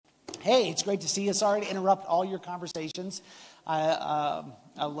Hey, it's great to see you. Sorry to interrupt all your conversations. I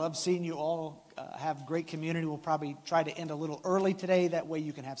love seeing you all have great community. We'll probably try to end a little early today. That way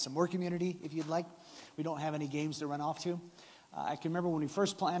you can have some more community if you'd like. We don't have any games to run off to. I can remember when we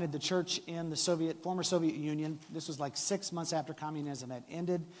first planted the church in the former Soviet Union. This was like 6 months after communism had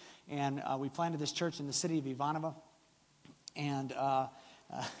ended. And we planted this church in the city of Ivanovo. And I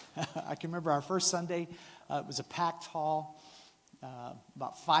can remember our first Sunday. It was a packed hall.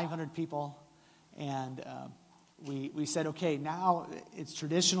 About 500 people, and we said, okay, now it's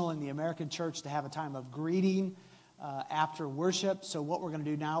traditional in the American church to have a time of greeting after worship. So what we're going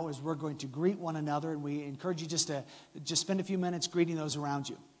to do now is we're going to greet one another, and we encourage you just spend a few minutes greeting those around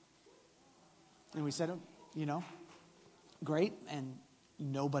you. And we said, great, and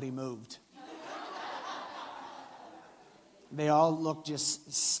nobody moved. They all looked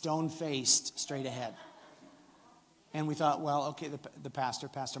just stone-faced straight ahead. And we thought, well, okay, the pastor,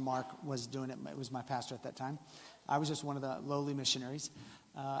 Pastor Mark, was doing it. It was my pastor at that time. I was just one of the lowly missionaries.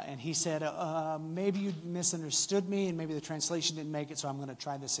 And he said, maybe you misunderstood me, and maybe the translation didn't make it, so I'm going to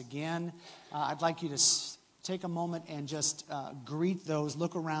try this again. I'd like you to take a moment and just greet those.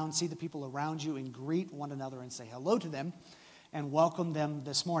 Look around, see the people around you, and greet one another and say hello to them and welcome them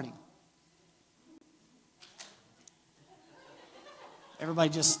this morning. Everybody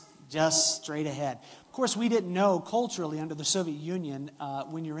just straight ahead. Of course, we didn't know culturally under the Soviet Union,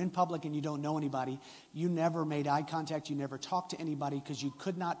 when you're in public and you don't know anybody, you never made eye contact, you never talked to anybody because you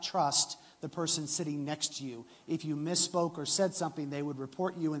could not trust the person sitting next to you. If you misspoke or said something, they would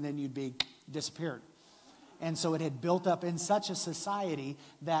report you and then you'd be disappeared. And so it had built up in such a society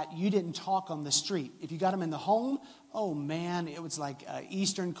that you didn't talk on the street. If you got them in the home, oh man, it was like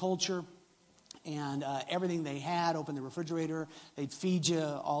Eastern culture. And everything they had, open the refrigerator, they'd feed you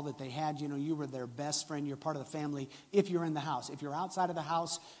all that they had. You were their best friend. You're part of the family if you're in the house. If you're outside of the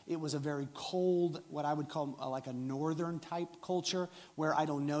house, it was a very cold, what I would call like a northern type culture where I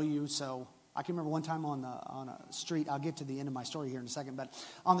don't know you. So I can remember one time on a street, I'll get to the end of my story here in a second, but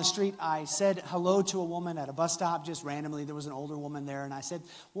on the street I said hello to a woman at a bus stop just randomly. There was an older woman there, and I said,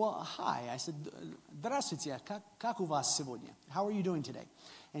 well, hi. I said, здравствуйте, как у вас сегодня? How are you doing today?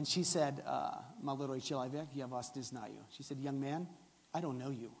 And she said, молодой человек, я вас не знаю. She said, young man, I don't know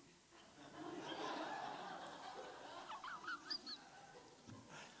you.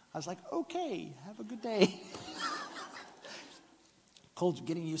 I was like, okay, have a good day.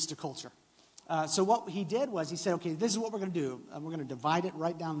 Getting used to culture. So what he did was he said, okay, this is what we're going to do. We're going to divide it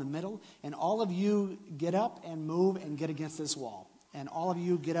right down the middle, and all of you get up and move and get against this wall. And all of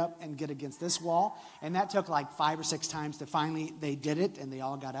you get up and get against this wall. And that took like 5 or 6 times to finally they did it, and they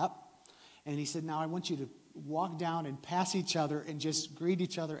all got up. And he said, now I want you to walk down and pass each other and just greet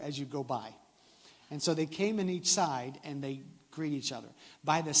each other as you go by. And so they came in each side, and they greet each other.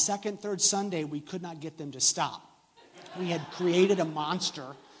 By the second, third Sunday, we could not get them to stop. We had created a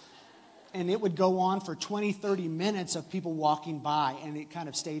monster. And it would go on for 20, 30 minutes of people walking by, and it kind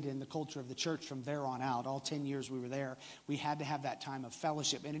of stayed in the culture of the church from there on out. All 10 years we were there, we had to have that time of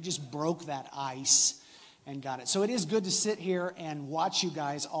fellowship, and it just broke that ice and got it. So it is good to sit here and watch you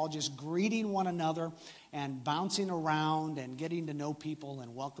guys all just greeting one another and bouncing around and getting to know people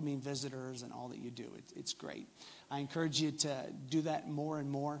and welcoming visitors and all that you do. It's great. I encourage you to do that more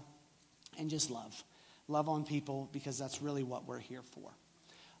and more, and just love on people, because that's really what we're here for.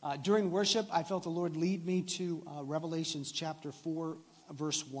 During worship, I felt the Lord lead me to Revelations chapter 4,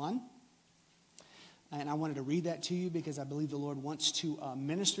 verse 1. And I wanted to read that to you because I believe the Lord wants to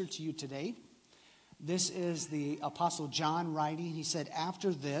minister to you today. This is the Apostle John writing. He said,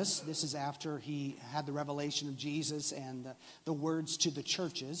 after this is after he had the revelation of Jesus and the words to the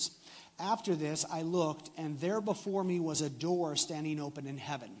churches. After this, I looked, and there before me was a door standing open in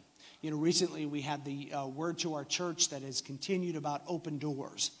heaven. Recently we had the word to our church that has continued about open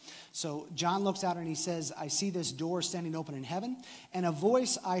doors. So John looks out and he says, I see this door standing open in heaven, and a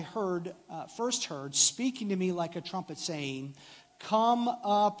voice I first heard speaking to me like a trumpet saying, come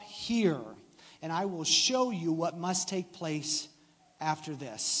up here, and I will show you what must take place after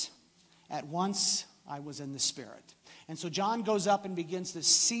this. At once I was in the Spirit. And so John goes up and begins to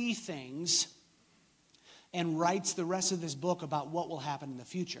see things and writes the rest of this book about what will happen in the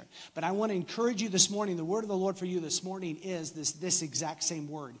future. But I want to encourage you this morning, the word of the Lord for you this morning is this exact same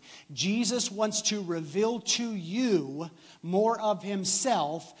word. Jesus wants to reveal to you more of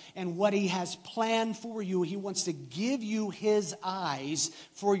himself and what he has planned for you. He wants to give you his eyes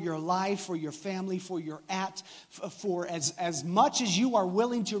for your life, for your family, for as much as you are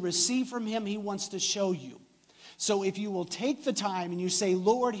willing to receive from him, he wants to show you. So if you will take the time and you say,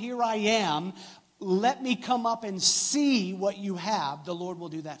 Lord, here I am, let me come up and see what you have, the Lord will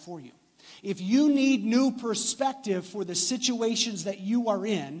do that for you. If you need new perspective for the situations that you are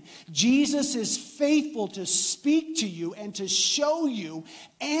in, Jesus is faithful to speak to you and to show you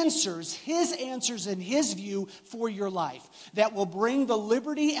his answers and his view for your life that will bring the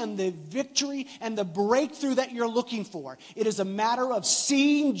liberty and the victory and the breakthrough that you're looking for. It is a matter of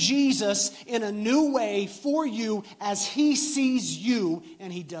seeing Jesus in a new way for you as he sees you,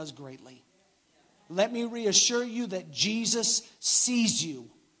 and he does greatly. Let me reassure you that Jesus sees you.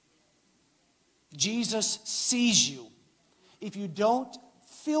 Jesus sees you. If you don't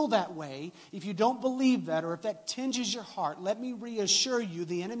feel that way, if you don't believe that, or if that tinges your heart, let me reassure you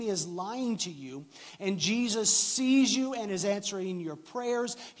the enemy is lying to you, and Jesus sees you and is answering your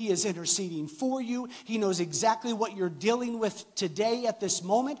prayers. He is interceding for you. He knows exactly what you're dealing with today at this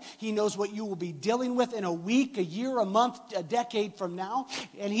moment. He knows what you will be dealing with in a week, a year, a month, a decade from now,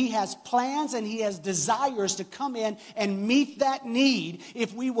 and he has plans and he has desires to come in and meet that need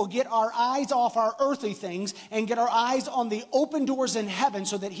if we will get our eyes off our earthly things and get our eyes on the open doors in heaven,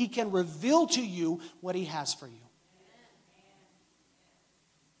 so that he can reveal to you what he has for you.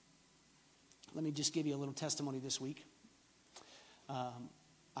 Let me just give you a little testimony this week.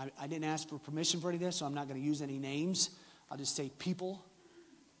 I didn't ask for permission for any of this, so I'm not going to use any names. I'll just say people.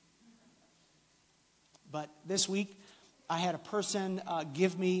 But this week, I had a person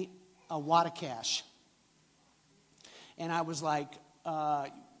give me a wad of cash. And I was like,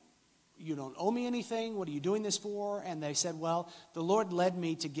 you don't owe me anything. What are you doing this for? And they said, well, the Lord led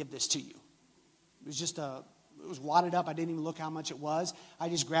me to give this to you. It was wadded up. I didn't even look how much it was. I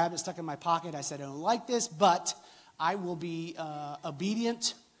just grabbed it, stuck it in my pocket. I said, I don't like this, but I will be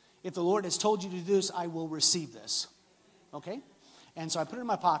obedient. If the Lord has told you to do this, I will receive this. Okay? And so I put it in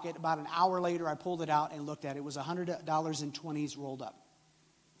my pocket. About an hour later, I pulled it out and looked at it. It was $100 in 20s rolled up.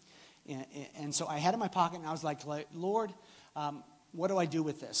 And so I had it in my pocket, and I was like, Lord, what do I do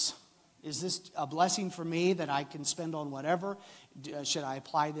with this? Is this a blessing for me that I can spend on whatever? Should I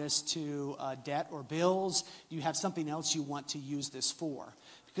apply this to debt or bills? Do you have something else you want to use this for?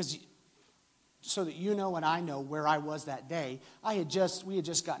 Because so that you know and I know where I was that day, we had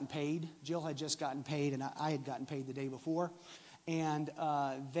just gotten paid. Jill had just gotten paid, and I had gotten paid the day before. And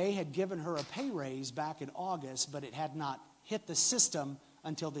they had given her a pay raise back in August, but it had not hit the system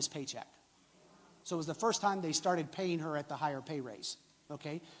until this paycheck. So it was the first time they started paying her at the higher pay raise.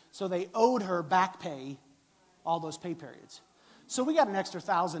 Okay, so they owed her back pay all those pay periods. So we got an extra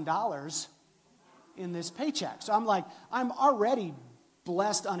 $1,000 in this paycheck. So I'm like, I'm already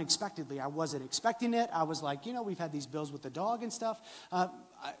blessed unexpectedly. I wasn't expecting it. I was like, we've had these bills with the dog and stuff.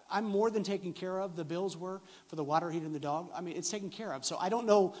 I'm more than taken care of. The bills were for the water heater and the dog. I mean, it's taken care of. So I don't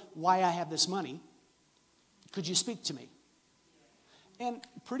know why I have this money. Could you speak to me? And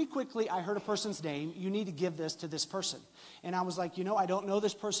pretty quickly, I heard a person's name. You need to give this to this person. And I was like, I don't know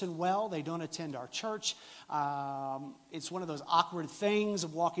this person well. They don't attend our church. It's one of those awkward things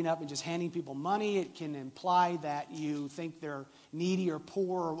of walking up and just handing people money. It can imply that you think they're needy or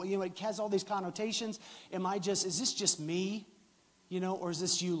poor. Or, it has all these connotations. Is this just me? Or is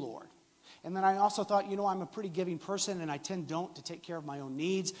this you, Lord? And then I also thought, I'm a pretty giving person, and I don't to take care of my own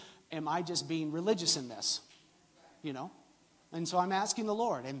needs. Am I just being religious in this? And so I'm asking the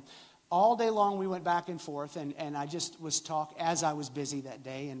Lord. And all day long we went back and forth, and I just was as I was busy that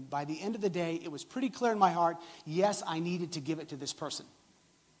day. And by the end of the day, it was pretty clear in my heart, yes, I needed to give it to this person.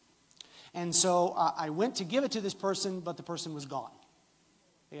 And so I went to give it to this person, but the person was gone.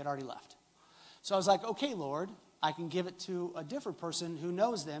 They had already left. So I was like, okay, Lord, I can give it to a different person who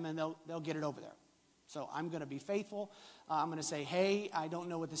knows them, and they'll get it over there. So I'm going to be faithful. I'm going to say, hey, I don't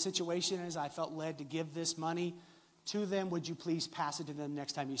know what the situation is. I felt led to give this money to them. Would you please pass it to them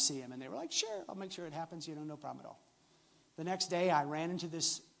next time you see them? And they were like, sure, I'll make sure it happens. No problem at all. The next day, I ran into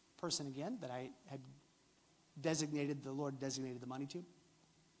this person again that I had the Lord designated the money to.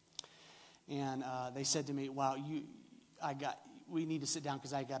 And they said to me, wow, we need to sit down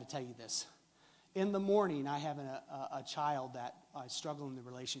because I got to tell you this. In the morning, I have a child that I struggle in the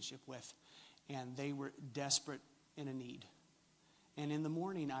relationship with, and they were desperate in a need. And in the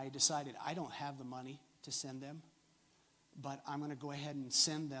morning, I decided I don't have the money to send them, but I'm going to go ahead and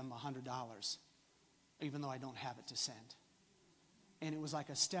send them $100, even though I don't have it to send. And it was like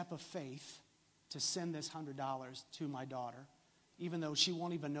a step of faith to send this $100 to my daughter, even though she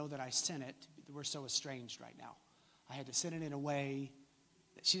won't even know that I sent it. We're so estranged right now. I had to send it in a way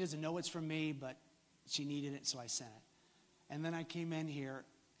that she doesn't know it's from me, but she needed it, so I sent it. And then I came in here,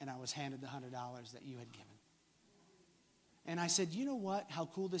 and I was handed the $100 that you had given. And I said, you know what, how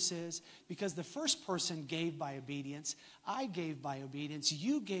cool this is? Because the first person gave by obedience, I gave by obedience,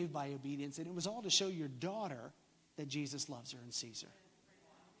 you gave by obedience, and it was all to show your daughter that Jesus loves her and sees her.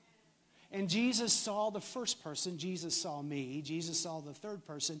 And Jesus saw the first person, Jesus saw me, Jesus saw the third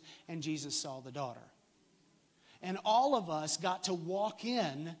person, and Jesus saw the daughter. And all of us got to walk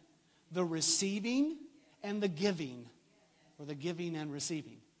in the receiving and the giving, or the giving and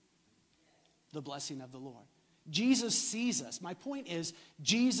receiving, the blessing of the Lord. Jesus sees us. My point is,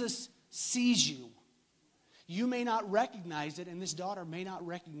 Jesus sees you. You may not recognize it, and this daughter may not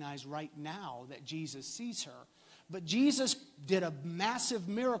recognize right now that Jesus sees her. But Jesus did a massive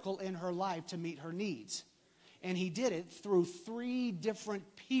miracle in her life to meet her needs. And he did it through 3 different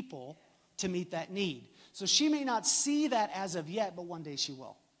people to meet that need. So she may not see that as of yet, but one day she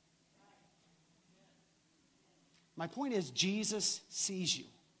will. My point is, Jesus sees you.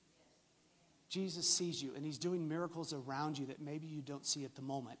 Jesus sees you, and he's doing miracles around you that maybe you don't see at the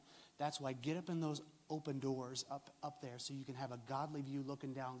moment. That's why get up in those open doors up there so you can have a godly view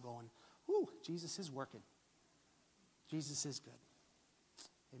looking down going, whoo, Jesus is working. Jesus is good.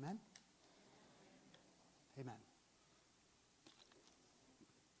 Amen? Amen.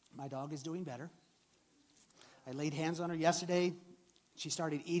 My dog is doing better. I laid hands on her yesterday. She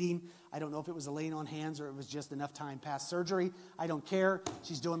started eating. I don't know if it was a laying on hands or it was just enough time past surgery. I don't care.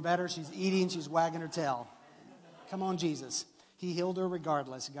 She's doing better. She's eating. She's wagging her tail. Come on, Jesus. He healed her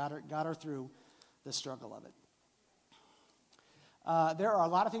regardless. Got her through the struggle of it. There are a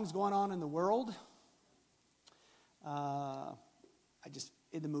lot of things going on in the world. I just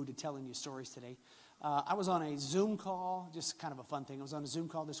in the mood of telling you stories today. I was on a Zoom call, just kind of a fun thing. I was on a Zoom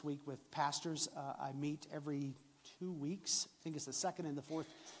call this week with pastors. I meet every 2 weeks. I think it's the second and the fourth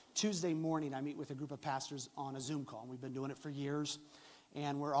Tuesday morning. I meet with a group of pastors on a Zoom call. We've been doing it for years,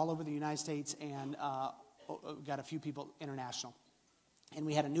 and we're all over the United States, and got a few people international. And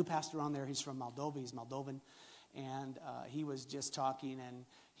we had a new pastor on there. He's from Moldova. He's Moldovan. And he was just talking, and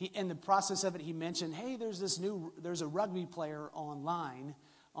in the process of it, he mentioned, hey, there's a rugby player online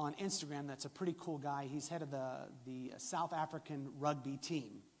on Instagram that's a pretty cool guy. He's head of the South African rugby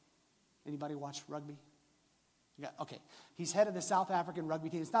team. Anybody watch rugby? Yeah, okay. He's head of the South African rugby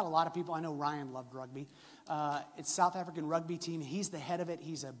team. It's not a lot of people. I know Ryan loved rugby. It's South African rugby team. He's the head of it.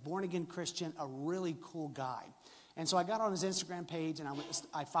 He's a born-again Christian, a really cool guy. And so I got on his Instagram page, and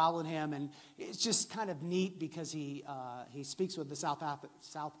I followed him, and it's just kind of neat because he speaks with the South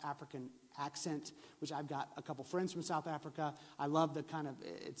African accent, which I've got a couple friends from South Africa. I love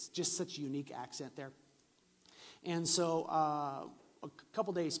it's just such a unique accent there. And so a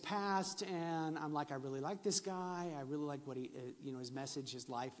couple days passed, and I'm like, I really like this guy. I really like what his message, his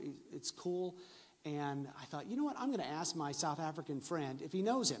life. It's cool. And I thought, you know what? I'm going to ask my South African friend if he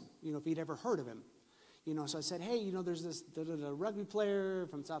knows him, if he'd ever heard of him. So I said, hey, there's this rugby player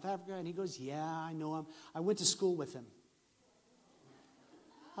from South Africa. And he goes, yeah, I know him. I went to school with him.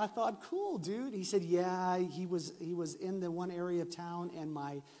 I thought, cool, dude. He said, yeah, he was in the one area of town, and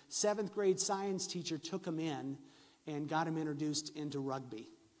my 7th grade science teacher took him in and got him introduced into rugby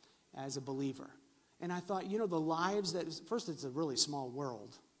as a believer. And I thought, the lives first, it's a really small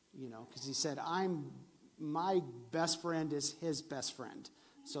world, because he said, my best friend is his best friend.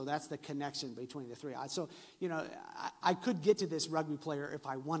 So that's the connection between the three. I could get to this rugby player if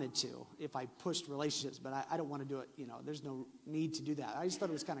I wanted to, if I pushed relationships, but I don't want to do it. There's no need to do that. I just thought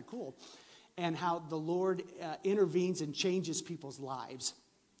it was kind of cool. And how the Lord intervenes and changes people's lives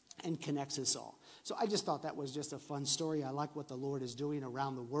and connects us all. So I just thought that was just a fun story. I like what the Lord is doing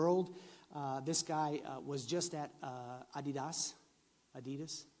around the world. This guy was just at Adidas.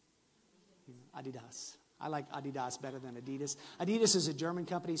 I like Adidas better than Adidas. Adidas is a German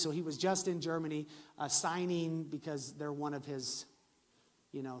company, so he was just in Germany signing because they're one of his,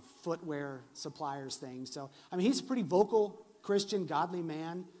 footwear suppliers things. So, he's a pretty vocal Christian, godly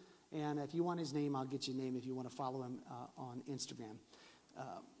man. And if you want his name, I'll get you a name if you want to follow him on Instagram.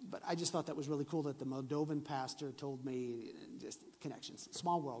 But I just thought that was really cool that the Moldovan pastor told me just connections.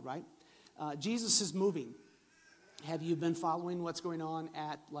 Small world, right? Jesus is moving. Have you been following what's going on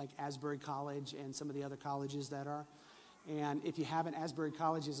at Asbury College and some of the other colleges that are? And if you haven't, Asbury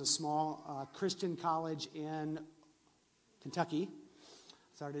College is a small Christian college in Kentucky.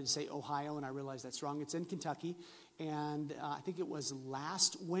 I started to say Ohio, and I realized that's wrong. It's in Kentucky. And I think it was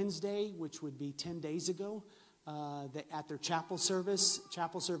last Wednesday, which would be 10 days ago, at their chapel service.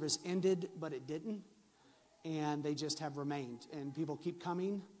 Chapel service ended, but it didn't. And they just have remained. And people keep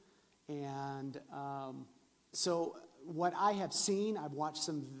coming. And so what I have seen, I've watched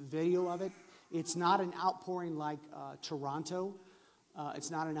some video of it. It's not an outpouring like Toronto. It's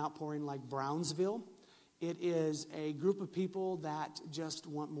not an outpouring like Brownsville. It is a group of people that just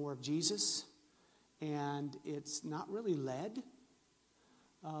want more of Jesus, and it's not really led.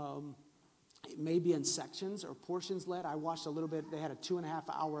 It may be in sections or portions led. I watched a little bit. They had a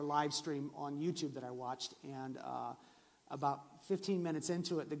 2.5-hour live stream on YouTube that I watched, and about 15 minutes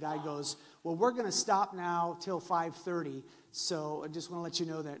into it, the guy goes, "Well, we're going to stop now till 5:30. So I just want to let you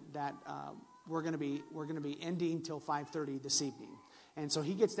know that we're going to be ending till 5:30 this evening." And so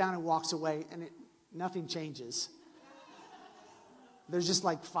he gets down and walks away, and nothing changes. There's just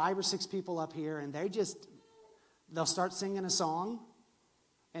like 5 or 6 people up here, and they'll start singing a song,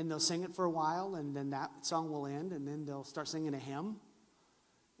 and they'll sing it for a while, and then that song will end, and then they'll start singing a hymn,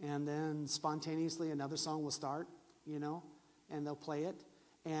 and then spontaneously another song will start, and they'll play it.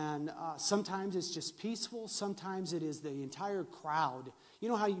 And sometimes it's just peaceful. Sometimes it is the entire crowd. You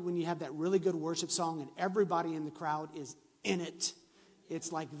know how when you have that really good worship song and everybody in the crowd is in it?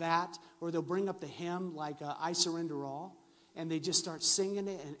 It's like that. Or they'll bring up the hymn like I Surrender All, and they just start singing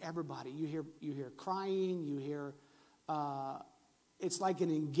it, and everybody, you hear crying, you hear, it's like an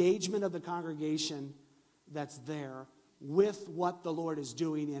engagement of the congregation that's there with what the Lord is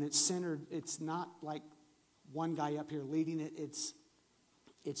doing, and it's centered. It's not like one guy up here leading it. It's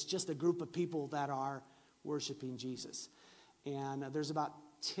just a group of people that are worshiping Jesus. And there's about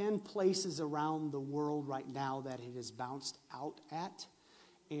 10 places around the world right now that it has bounced out at.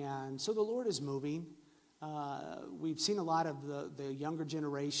 And so the Lord is moving. We've seen a lot of the younger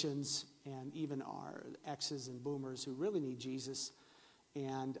generations and even our X's and boomers who really need Jesus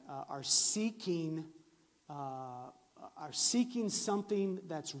and are seeking something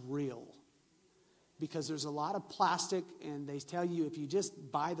that's real. Because there's a lot of plastic, and they tell you if you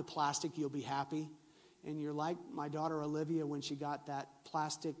just buy the plastic, you'll be happy. And you're like my daughter Olivia when she got that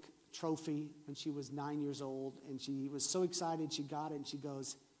plastic trophy when she was 9 years old, and she was so excited she got it, and she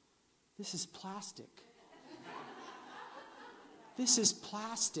goes, "This is plastic. This is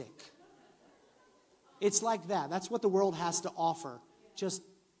plastic." It's like that. That's what the world has to offer, just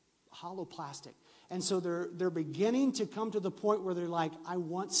hollow plastic. And so they're beginning to come to the point where they're like, I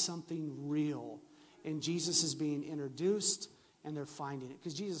want something real. And Jesus is being introduced, and they're finding it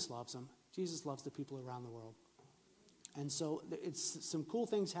because Jesus loves them. Jesus loves the people around the world. And so it's some cool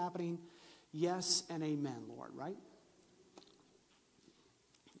things happening. Yes and amen, Lord, right?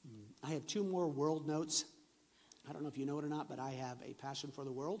 I have 2 more world notes. I don't know if you know it or not, but I have a passion for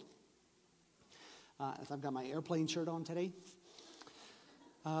the world. I've got my airplane shirt on today.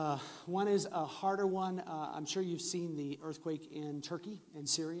 One is a harder one. I'm sure you've seen the earthquake in Turkey and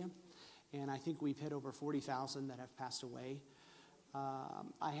Syria. And I think we've hit over 40,000 that have passed away.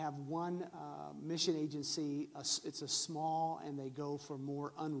 I have one mission agency. It's a small, and they go for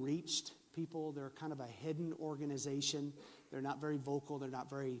more unreached people. They're kind of a hidden organization. They're not very vocal. They're not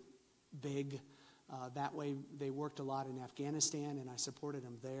very big. That way, they worked a lot in Afghanistan, and I supported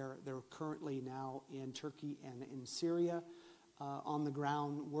them there. They're currently now in Turkey and in Syria on the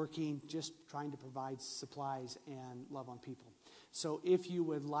ground working, just trying to provide supplies and love on people. So if you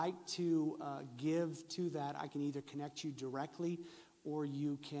would like to give to that, I can either connect you directly, or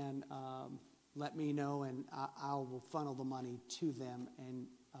you can let me know, and I will funnel the money to them and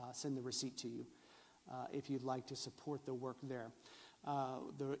send the receipt to you if you'd like to support the work there.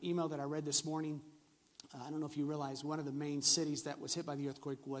 The email that I read this morning, I don't know if you realize, one of the main cities that was hit by the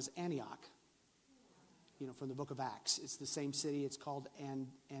earthquake was Antioch, from the book of Acts. It's the same city. It's called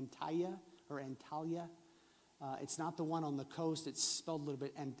Antalya. It's not the one on the coast. It's spelled a little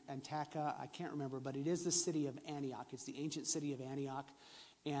bit Antaka. I can't remember, but it is the city of Antioch. It's the ancient city of Antioch.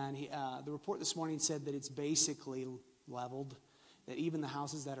 And the report this morning said that it's basically leveled, that even the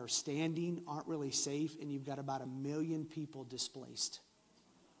houses that are standing aren't really safe, and you've got about 1 million people displaced.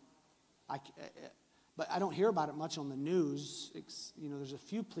 But I don't hear about it much on the news. There's a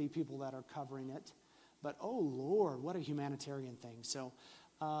few people that are covering it. But, oh, Lord, what a humanitarian thing. So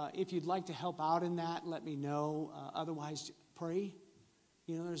if you'd like to help out in that, let me know. Otherwise, pray.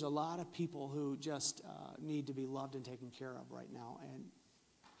 There's a lot of people who just need to be loved and taken care of right now. And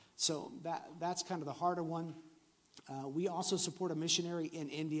so that's kind of the harder one. We also support a missionary in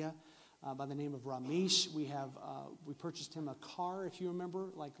India by the name of Ramesh. We purchased him a car, if you remember,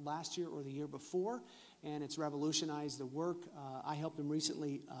 like last year or the year before, and it's revolutionized the work. I helped him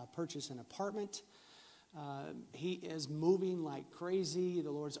recently purchase an apartment. He is moving like crazy.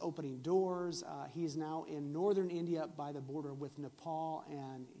 The Lord's opening doors. He is now in northern India by the border with Nepal,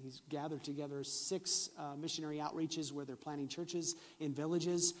 and he's gathered together 6 missionary outreaches where they're planting churches in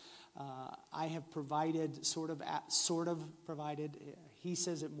villages. I have provided, sort of provided. He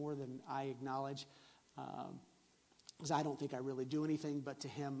says it more than I acknowledge. because I don't think I really do anything, but to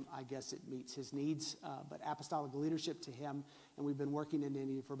him, I guess it meets his needs. But apostolic leadership to him, and we've been working in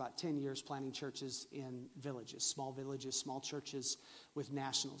India for about 10 years, planting churches in villages, small churches with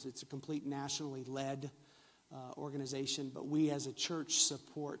nationals. It's a complete nationally led organization, but we as a church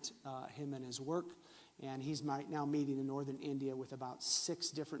support him and his work. And he's right now meeting in northern India with about 6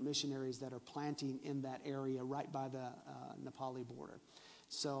 different missionaries that are planting in that area right by the Nepali border.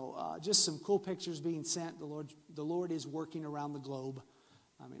 So just some cool pictures being sent. The Lord is working around the globe.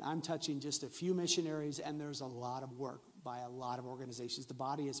 I mean, I'm touching just a few missionaries, and there's a lot of work by a lot of organizations. The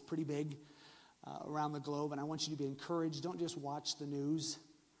body is pretty big around the globe, and I want you to be encouraged. Don't just watch the news,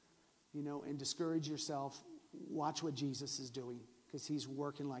 and discourage yourself. Watch what Jesus is doing, because he's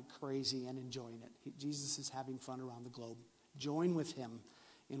working like crazy and enjoying it. Jesus is having fun around the globe. Join with him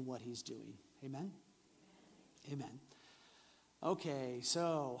in what he's doing. Amen? Amen. Okay,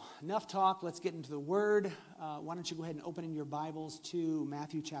 so enough talk. Let's get into the Word. Why don't you go ahead and open in your Bibles to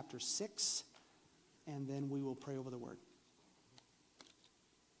Matthew chapter 6, and then we will pray over the Word.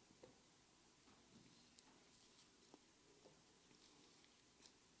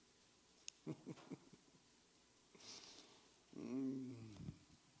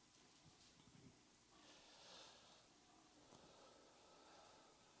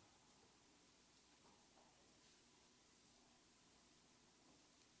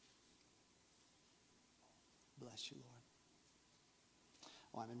 Bless you, Lord.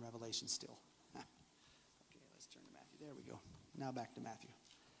 Oh, I'm in Revelation still. Okay, let's turn to Matthew. There we go. Now back to Matthew.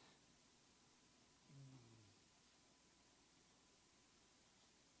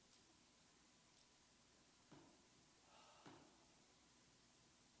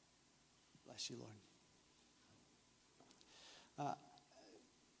 Bless you, Lord.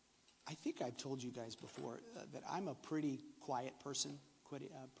 I think I've told you guys before that I'm a pretty quiet person,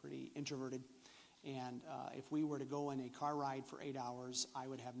 pretty introverted. And if we were to go on a car ride for 8 hours, I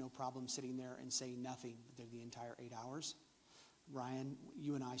would have no problem sitting there and saying nothing the entire 8 hours. Ryan,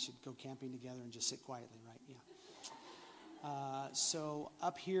 you and I should go camping together and just sit quietly, right? Yeah. So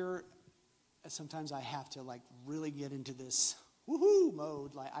up here, sometimes I have to really get into this woohoo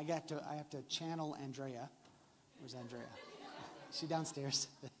mode. Like I have to channel Andrea. Where's Andrea? She's downstairs.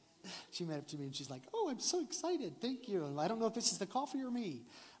 She met up to me and she's like, "Oh, I'm so excited. Thank you." And I don't know if this is the coffee or me,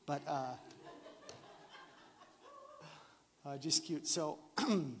 but. Just cute. So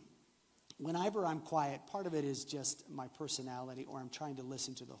whenever I'm quiet, part of it is just my personality, or I'm trying to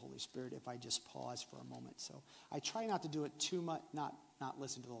listen to the Holy Spirit if I just pause for a moment. So I try not to do it too much, not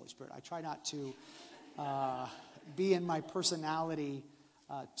listen to the Holy Spirit. I try not to be in my personality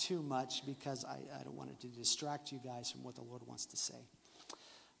too much, because I don't want it to distract you guys from what the Lord wants to say.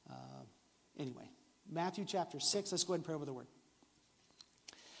 Anyway, Matthew chapter 6. Let's go ahead and pray over the Word.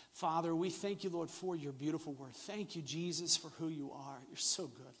 Father, we thank you, Lord, for your beautiful word. Thank you, Jesus, for who you are. You're so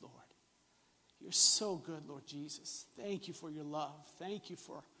good, Lord. You're so good, Lord Jesus. Thank you for your love. Thank you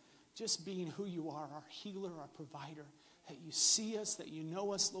for just being who you are, our healer, our provider, that you see us, that you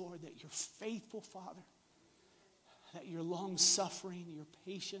know us, Lord, that you're faithful, Father, that you're long-suffering, you're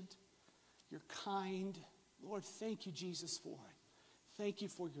patient, you're kind. Lord, thank you, Jesus, for it. Thank you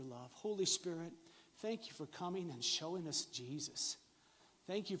for your love. Holy Spirit, thank you for coming and showing us Jesus.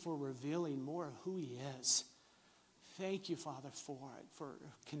 Thank you for revealing more of who he is. Thank you, Father, for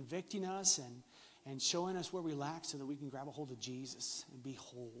convicting us and showing us where we lack so that we can grab a hold of Jesus and be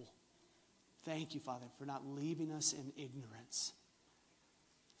whole. Thank you, Father, for not leaving us in ignorance.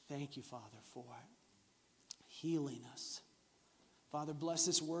 Thank you, Father, for healing us. Father, bless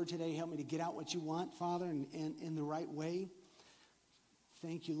this word today. Help me to get out what you want, Father, and in the right way.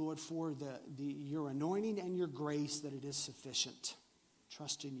 Thank you, Lord, for your anointing and your grace, that it is sufficient.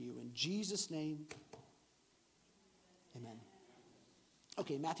 Trust in you. In Jesus' name, amen.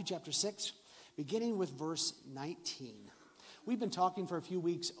 Okay, Matthew chapter 6, beginning with verse 19. We've been talking for a few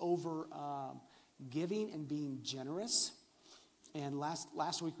weeks over giving and being generous. And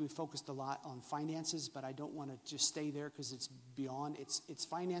last week we focused a lot on finances, but I don't want to just stay there, because it's beyond. It's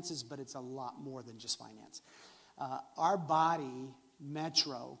finances, but it's a lot more than just finance. Our body,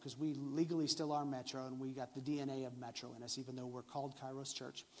 Metro, because we legally still are Metro, and we got the DNA of Metro in us, even though we're called Kairos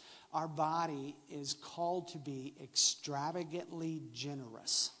Church. Our body is called to be extravagantly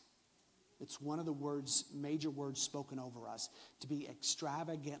generous. It's one of the major words spoken over us, to be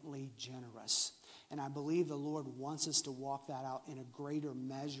extravagantly generous. And I believe the Lord wants us to walk that out in a greater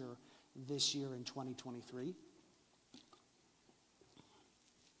measure this year in 2023.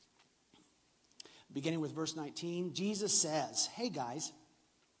 Beginning with verse 19, Jesus says, "Hey guys,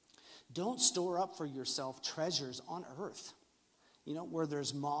 don't store up for yourself treasures on earth, where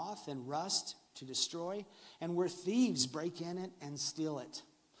there's moth and rust to destroy, and where thieves break in it and steal it.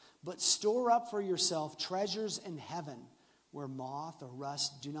 But store up for yourself treasures in heaven, where moth or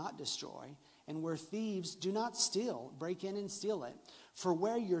rust do not destroy, and where thieves do not break in and steal it. For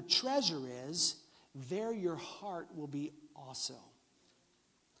where your treasure is, there your heart will be also.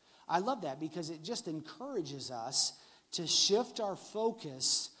 I love that because it just encourages us to shift our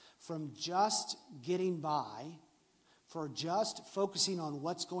focus from just getting by, for just focusing on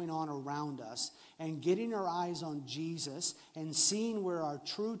what's going on around us, and getting our eyes on Jesus and seeing where our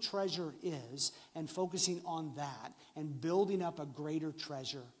true treasure is and focusing on that and building up a greater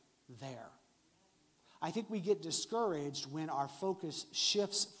treasure there. I think we get discouraged when our focus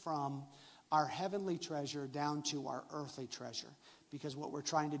shifts from our heavenly treasure down to our earthly treasure, because what we're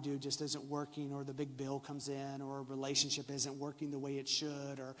trying to do just isn't working, or the big bill comes in, or a relationship isn't working the way it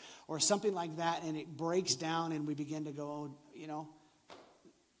should, or something like that, and it breaks down and we begin to go,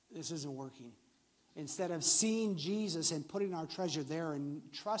 this isn't working. Instead of seeing Jesus and putting our treasure there and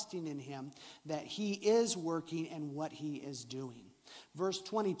trusting in him that he is working and what he is doing. Verse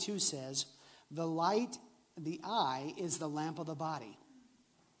 22 says, the eye is the lamp of the body.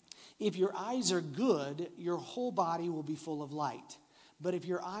 If your eyes are good, your whole body will be full of light. But if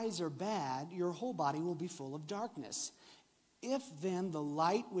your eyes are bad, your whole body will be full of darkness. If then the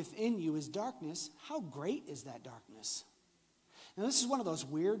light within you is darkness, how great is that darkness? Now, this is one of those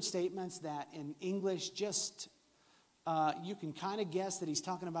weird statements that in English just, you can kind of guess that he's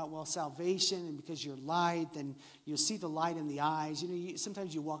talking about, salvation, and because you're light, then you'll see the light in the eyes.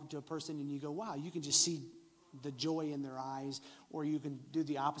 Sometimes you walk up to a person and you go, wow, you can just see the joy in their eyes, or you can do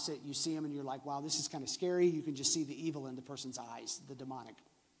the opposite. You see them and you're like, wow, this is kind of scary. You can just see the evil in the person's eyes, the demonic.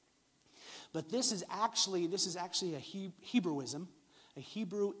 But this is actually a Hebrewism, a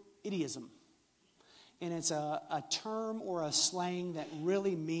Hebrew idiom. And it's a term or a slang that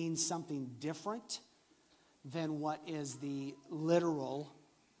really means something different than what is the literal.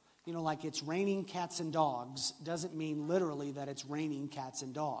 Like it's raining cats and dogs doesn't mean literally that it's raining cats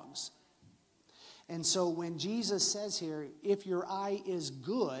and dogs. And so when Jesus says here, if your eye is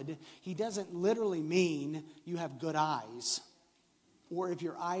good, he doesn't literally mean you have good eyes. Or if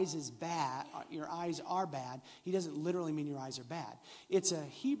your eyes are bad, he doesn't literally mean your eyes are bad. It's a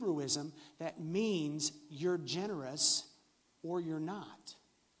Hebrewism that means you're generous or you're not.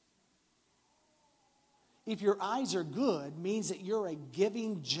 If your eyes are good, means that you're a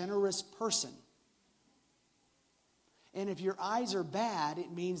giving, generous person. And if your eyes are bad,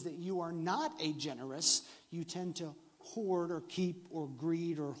 it means that you are not a generous. You tend to hoard or keep or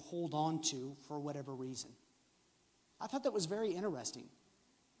greed or hold on to for whatever reason. I thought that was very interesting.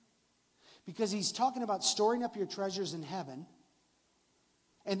 Because he's talking about storing up your treasures in heaven.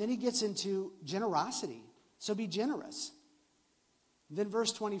 And then he gets into generosity. So be generous. Then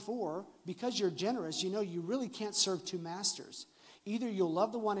verse 24, because you're generous, you really can't serve two masters. Either you'll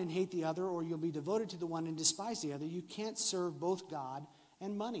love the one and hate the other, or you'll be devoted to the one and despise the other. You can't serve both God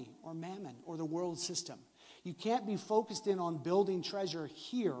and money or mammon or the world system. You can't be focused in on building treasure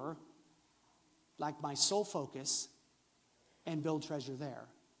here, like my sole focus, and build treasure there.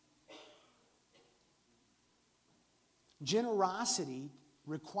 Generosity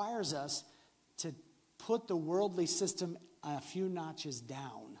requires us to put the worldly system a few notches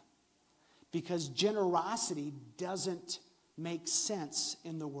down, because generosity doesn't make sense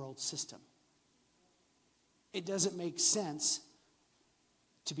in the world system. It doesn't make sense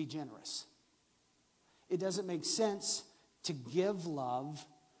to be generous. It doesn't make sense to give love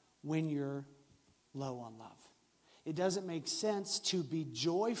when you're low on love. It doesn't make sense to be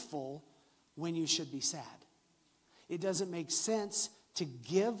joyful when you should be sad. It doesn't make sense to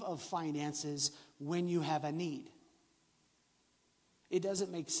give of finances when you have a need. It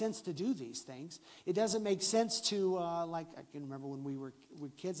doesn't make sense to do these things. It doesn't make sense to, I can remember when we were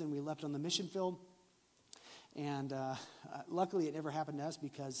kids and we left on the mission field. And luckily it never happened to us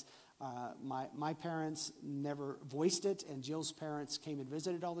because my parents never voiced it, and Jill's parents came and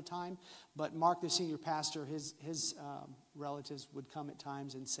visited all the time. But Mark, the senior pastor, his relatives would come at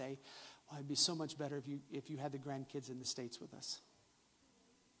times and say, it'd be so much better if you had the grandkids in the States with us.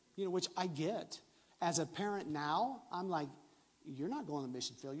 Which I get. As a parent now, I'm like, you're not going to the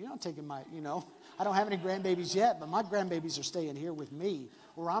mission field. You're not taking my, I don't have any grandbabies yet, but my grandbabies are staying here with me,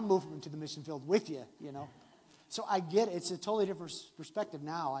 or I'm moving them to the mission field with you, So I get it. It's a totally different perspective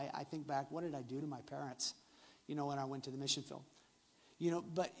now. I think back, what did I do to my parents, when I went to the mission field?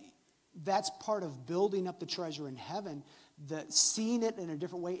 But that's part of building up the treasure in heaven, seeing it in a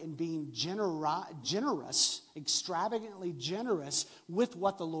different way and being generous, extravagantly generous with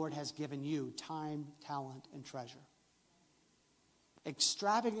what the Lord has given you, time, talent, and treasure.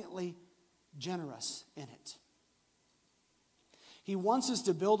 Extravagantly generous in it. He wants us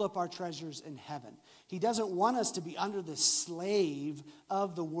to build up our treasures in heaven. He doesn't want us to be under the slave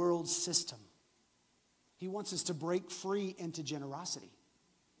of the world system. He wants us to break free into generosity.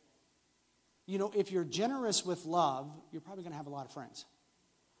 You know, if you're generous with love, you're probably going to have a lot of friends,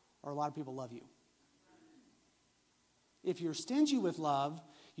 or a lot of people love you. If you're stingy with love,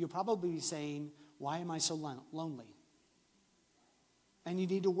 you'll probably be saying, why am I so lonely? And you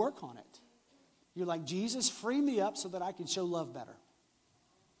need to work on it. You're like, Jesus, free me up so that I can show love better.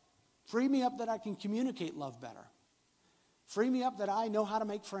 Free me up that I can communicate love better. Free me up that I know how to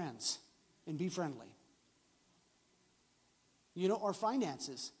make friends and be friendly. You know, or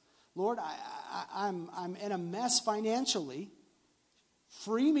finances. Lord, I'm in a mess financially.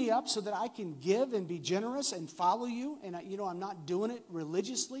 Free me up so that I can give and be generous and follow you. And, I'm not doing it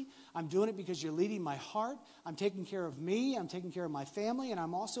religiously. I'm doing it because you're leading my heart. I'm taking care of me. I'm taking care of my family. And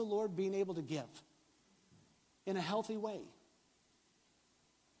I'm also, Lord, being able to give in a healthy way.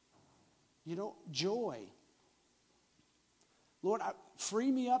 You know, joy. Lord,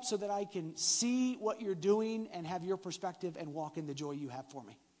 free me up so that I can see what you're doing and have your perspective and walk in the joy you have for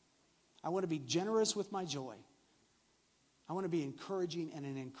me. I want to be generous with my joy. I want to be encouraging and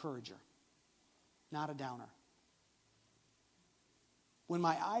an encourager, not a downer. When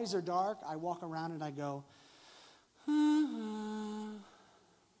my eyes are dark, I walk around and I go,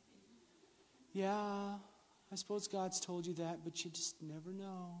 yeah, I suppose God's told you that, but you just never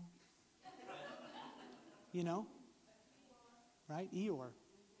know. You know? Right? Eeyore.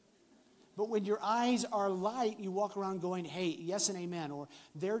 But when your eyes are light, you walk around going, hey, yes and amen. Or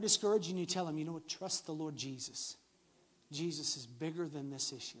they're discouraged and you tell them, you know what, trust the Lord Jesus. Jesus is bigger than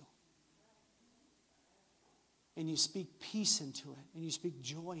this issue. And you speak peace into it. And you speak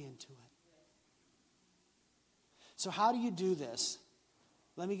joy into it. So how do you do this?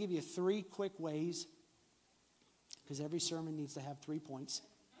 Let me give you 3 quick ways. Because every sermon needs to have 3 points.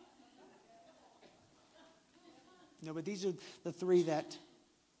 No, but these are the 3 that,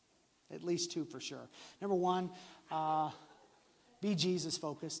 at least 2 for sure. Number 1, be Jesus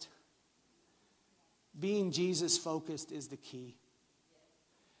focused. Being Jesus focused is the key.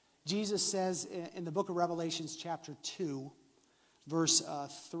 Jesus says in the book of Revelations chapter 2, verse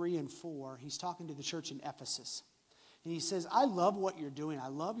 3 and 4, he's talking to the church in Ephesus. And he says, I love what you're doing. I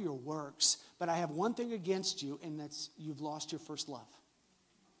love your works, but I have one thing against you, and that's you've lost your first love.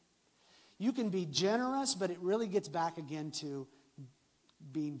 You can be generous, but it really gets back again to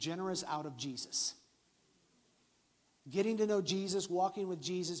being generous out of Jesus. Getting to know Jesus, walking with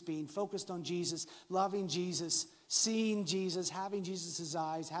Jesus, being focused on Jesus, loving Jesus, seeing Jesus, having Jesus'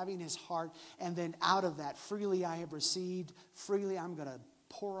 eyes, having his heart, and then out of that, freely I have received, freely I'm going to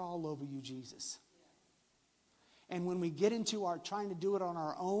pour all over you, Jesus. And when we get into our trying to do it on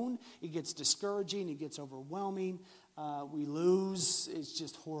our own, it gets discouraging, it gets overwhelming, we lose, it's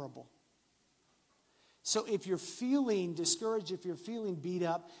just horrible. So if you're feeling discouraged, if you're feeling beat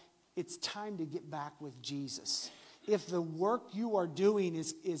up, it's time to get back with Jesus. If the work you are doing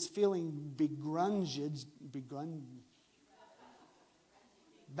is feeling begrudgedly,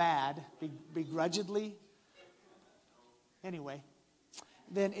 anyway,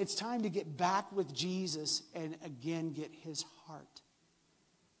 then it's time to get back with Jesus and again get his heart.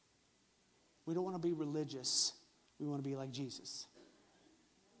 We don't want to be religious. We want to be like Jesus.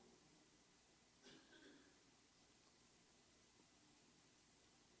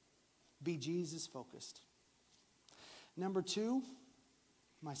 Be Jesus focused. Number 2,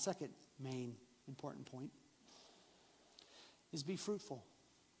 my second main important point, is be fruitful.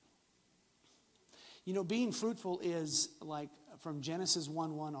 You know, being fruitful is like from Genesis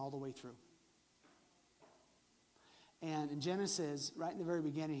 1:1 all the way through. And in Genesis, right in the very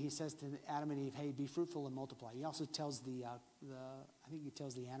beginning, he says to Adam and Eve, hey, be fruitful and multiply. He also tells the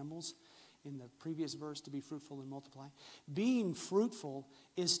animals in the previous verse to be fruitful and multiply. Being fruitful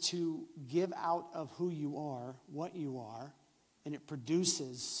is to give out of who you are, what you are, and it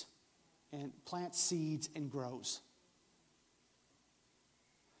produces and plants seeds and grows.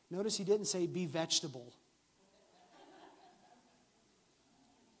 Notice he didn't say be vegetable.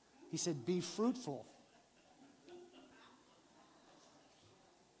 He said be fruitful.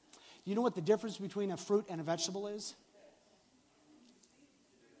 You know what the difference between a fruit and a vegetable is?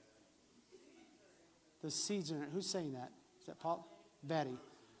 The seeds are in it. Who's saying that? Is that Paul? Betty.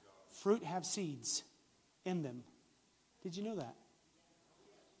 Fruit have seeds in them. Did you know that?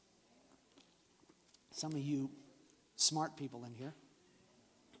 Some of you smart people in here.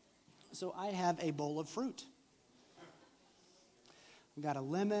 So I have a bowl of fruit. I've got a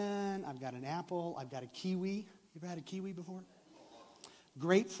lemon. I've got an apple. I've got a kiwi. You ever had a kiwi before?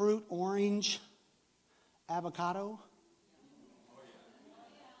 Grapefruit, orange, avocado.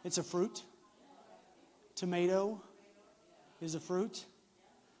 It's a fruit. Tomato is a fruit.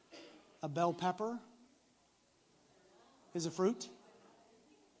 A bell pepper is a fruit.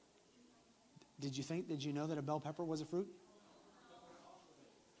 Did you know that a bell pepper was a fruit?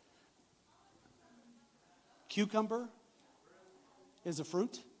 Cucumber is a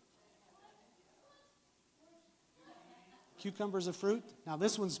fruit. Cucumber is a fruit. Now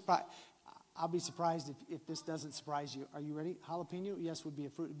this one's, I'll be surprised if this doesn't surprise you. Are you ready? Jalapeno, yes, would be a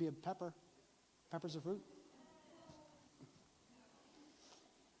fruit. It'd be a pepper. Pepper's a fruit.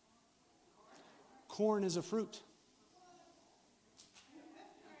 Corn is a fruit.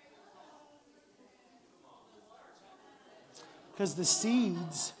 Because the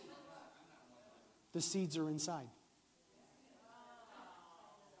seeds are inside.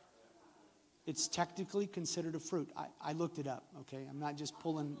 It's technically considered a fruit. I looked it up, okay? I'm not just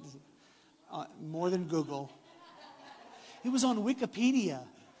pulling more than Google. It was on Wikipedia.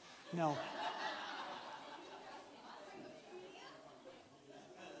 No.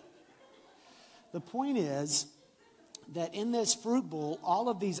 The point is that in this fruit bowl, all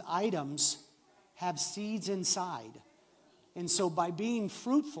of these items have seeds inside. And so by being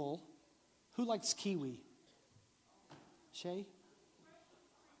fruitful, who likes kiwi? Shay?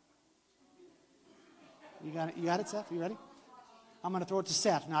 You got it, Seth? You ready? I'm going to throw it to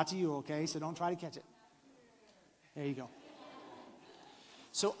Seth, not to you, okay? So don't try to catch it. There you go.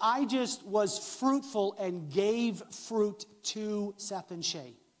 So I just was fruitful and gave fruit to Seth and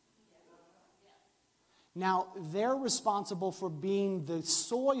Shay. Now, they're responsible for being the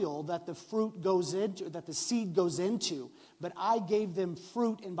soil that the fruit goes into, that the seed goes into. But I gave them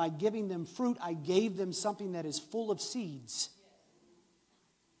fruit, and by giving them fruit, I gave them something that is full of seeds.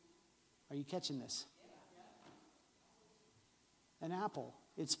 Are you catching this? An apple,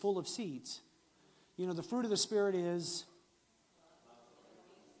 it's full of seeds. You know, the fruit of the Spirit is...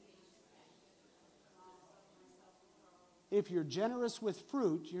 If you're generous with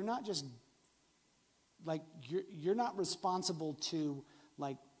fruit, you're not just... Like, you're not responsible to,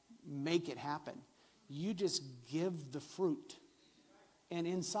 like, make it happen. You just give the fruit. And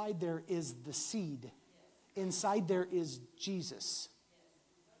inside there is the seed. Inside there is Jesus.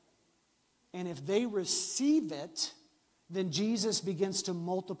 And if they receive it, then Jesus begins to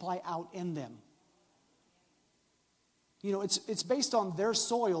multiply out in them. You know, it's based on their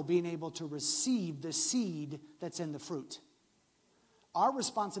soil being able to receive the seed that's in the fruit. Our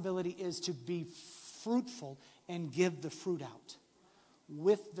responsibility is to be fruitful and give the fruit out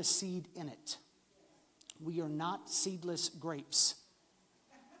with the seed in it. We are not seedless grapes.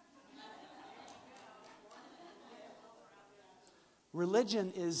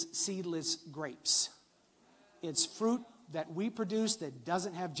 Religion is seedless grapes. It's fruit that we produce that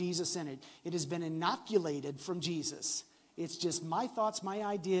doesn't have Jesus in it. It has been inoculated from Jesus. It's just my thoughts, my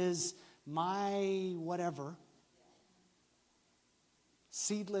ideas, my whatever.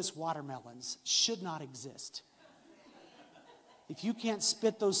 Seedless watermelons should not exist. If you can't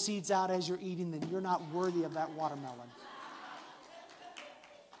spit those seeds out as you're eating, then you're not worthy of that watermelon.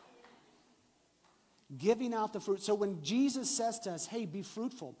 Giving out the fruit. So when Jesus says to us, hey, be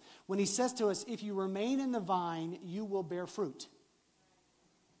fruitful. When he says to us, if you remain in the vine, you will bear fruit.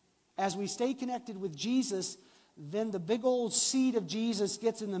 As we stay connected with Jesus, then the big old seed of Jesus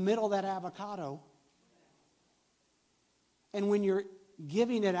gets in the middle of that avocado. And when you're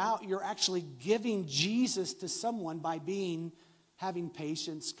giving it out, you're actually giving Jesus to someone by having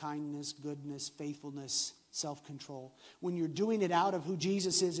patience, kindness, goodness, faithfulness, self-control. When you're doing it out of who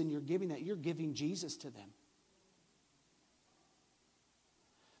Jesus is and you're giving that, you're giving Jesus to them.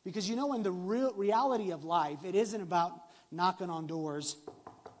 Because you know, in the reality of life, it isn't about knocking on doors.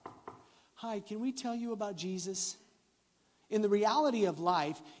 Hi, can we tell you about Jesus? In the reality of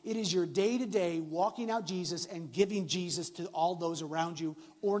life, it is your day-to-day walking out Jesus and giving Jesus to all those around you,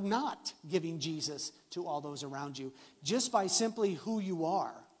 or not giving Jesus to all those around you, just by simply who you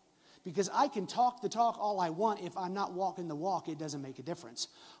are. Because I can talk the talk all I want. If I'm not walking the walk, it doesn't make a difference.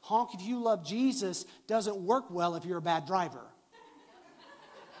 Honk if you love Jesus doesn't work well if you're a bad driver.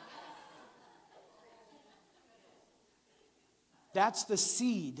 That's the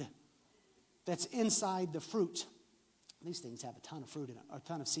seed that's inside the fruit. These things have a ton of fruit in them, or a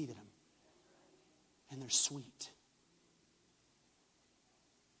ton of seed in them. And they're sweet.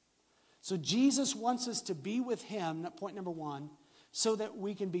 So Jesus wants us to be with him, point number one, so that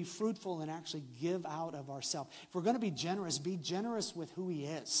we can be fruitful and actually give out of ourselves. If we're going to be generous with who he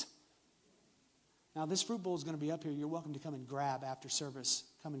is. Now, this fruit bowl is going to be up here. You're welcome to come and grab after service.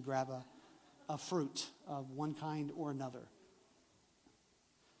 Come and grab a fruit of one kind or another.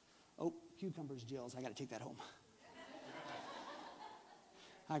 Oh, cucumbers, Jill's. I got to take that home.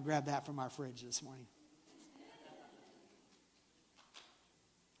 I grabbed that from our fridge this morning.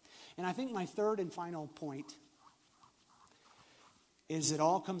 And I think my third and final point is it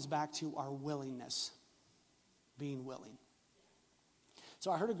all comes back to our willingness, being willing. So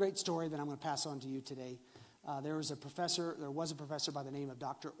I heard a great story that I'm going to pass on to you today. There was a professor by the name of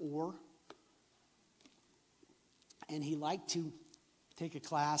Dr. Orr, and he liked to take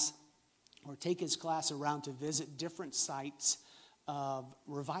his class around to visit different sites of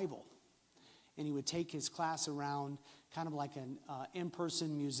revival. And he would take his class around kind of like an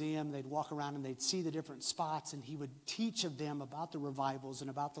in-person museum. They'd walk around and they'd see the different spots, and he would teach of them about the revivals and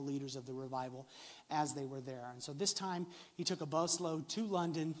about the leaders of the revival as they were there. And so this time he took a busload to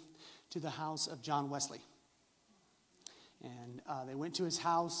London to the house of John Wesley. And they went to his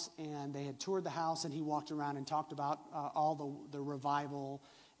house, and they had toured the house, and he walked around and talked about all the revival,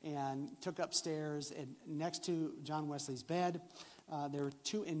 and took upstairs, and next to John Wesley's bed, there were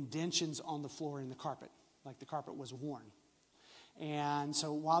 2 indentions on the floor in the carpet, like the carpet was worn. And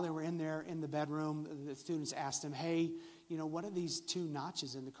so while they were in there in the bedroom, the students asked him, hey, what are these 2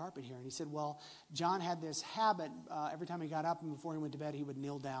 notches in the carpet here? And he said, well, John had this habit, every time he got up and before he went to bed, he would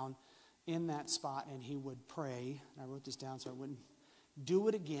kneel down in that spot and he would pray. And I wrote this down so I wouldn't. Do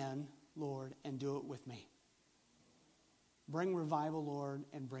it again, Lord, and do it with me. Bring revival, Lord,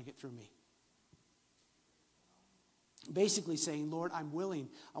 and bring it through me. Basically saying, Lord, I'm willing.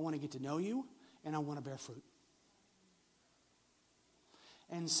 I want to get to know you, and I want to bear fruit.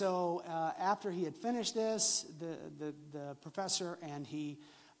 And so after he had finished this, the professor and he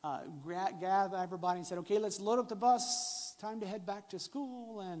gathered everybody and said, okay, let's load up the bus. Time to head back to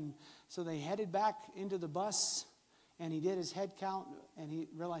school. And so they headed back into the bus, and he did his head count, and he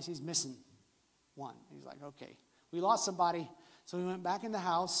realized he's missing one. He's like, okay, we lost somebody. So he went back in the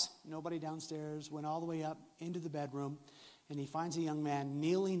house, nobody downstairs, went all the way up into the bedroom, and he finds a young man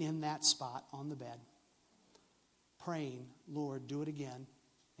kneeling in that spot on the bed, praying, Lord, do it again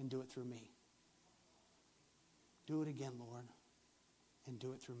and do it through me. Do it again, Lord, and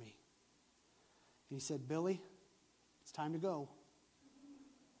do it through me. And he said, Billy, it's time to go.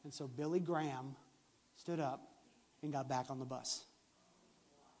 And so Billy Graham stood up and got back on the bus.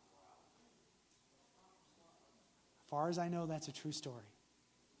 As far as I know, that's a true story.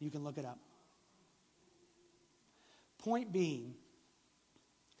 You can look it up. Point being,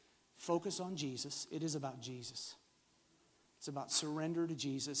 focus on Jesus. It is about Jesus. It's about surrender to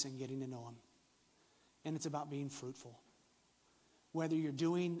Jesus and getting to know him. And it's about being fruitful. Whether you're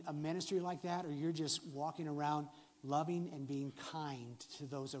doing a ministry like that or you're just walking around loving and being kind to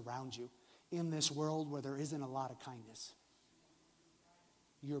those around you in this world where there isn't a lot of kindness.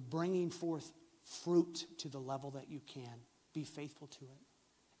 You're bringing forth fruit to the level that you can. Be faithful to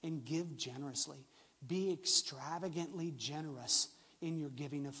it. And give generously. Be extravagantly generous in your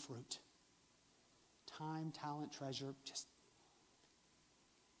giving of fruit. Time, talent, treasure, just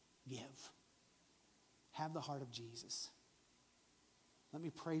give. Have the heart of Jesus. Let me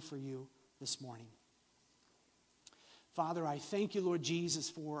pray for you this morning. Father, I thank you, Lord Jesus,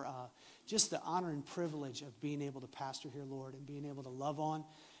 for just the honor and privilege of being able to pastor here, Lord, and being able to love on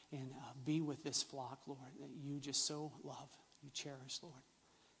and be with this flock, Lord, that you just so love, you cherish, Lord.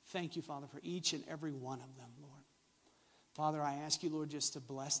 Thank you, Father, for each and every one of them, Lord. Father, I ask you, Lord, just to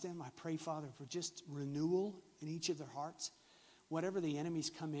bless them. I pray, Father, for just renewal in each of their hearts. Whatever the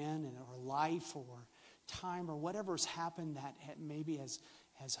enemies come in or life or time or whatever's happened that maybe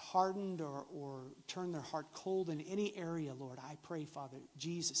has hardened or turned their heart cold in any area, Lord, I pray, Father,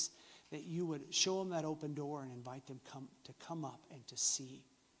 Jesus, that you would show them that open door and invite them to come up and to see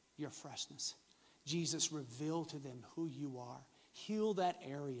your freshness. Jesus, reveal to them who you are. Heal that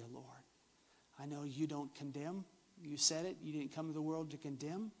area, Lord. I know you don't condemn. You said it. You didn't come to the world to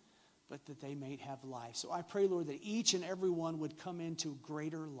condemn, but that they may have life. So I pray, Lord, that each and every one would come into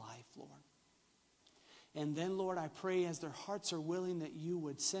greater life, Lord. And then, Lord, I pray as their hearts are willing that you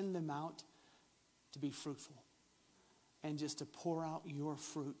would send them out to be fruitful and just to pour out your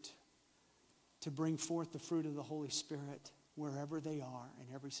fruit, to bring forth the fruit of the Holy Spirit wherever they are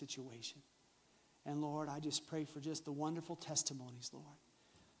in every situation. And Lord, I just pray for just the wonderful testimonies, Lord.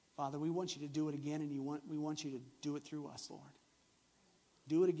 Father, we want you to do it again, and we want you to do it through us, Lord.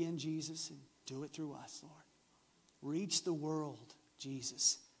 Do it again, Jesus, and do it through us, Lord. Reach the world,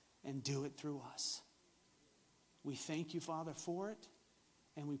 Jesus, and do it through us. We thank you, Father, for it,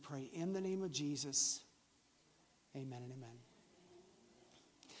 and we pray in the name of Jesus. Amen and amen.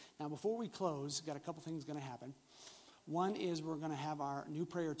 Now, before we close, got a couple things going to happen. One is we're going to have our new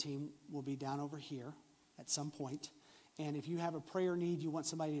prayer team will be down over here at some point, And if you have a prayer need, you want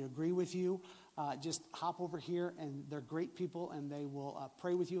somebody to agree with you, just hop over here, and they're great people, and they will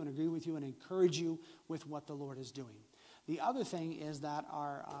pray with you and agree with you and encourage you with what the Lord is doing. The other thing is that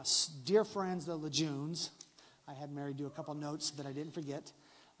our dear friends, the Lejeune, I had Mary do a couple notes that I didn't forget,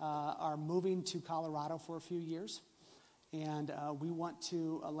 are moving to Colorado for a few years. And we want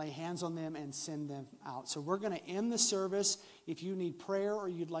to lay hands on them and send them out. So we're going to end the service. If you need prayer or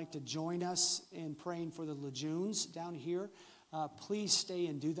you'd like to join us in praying for the Lejeunes down here, please stay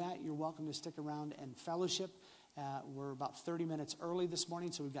and do that. You're welcome to stick around and fellowship. We're about 30 minutes early this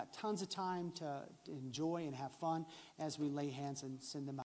morning, so we've got tons of time to enjoy and have fun as we lay hands and send them out.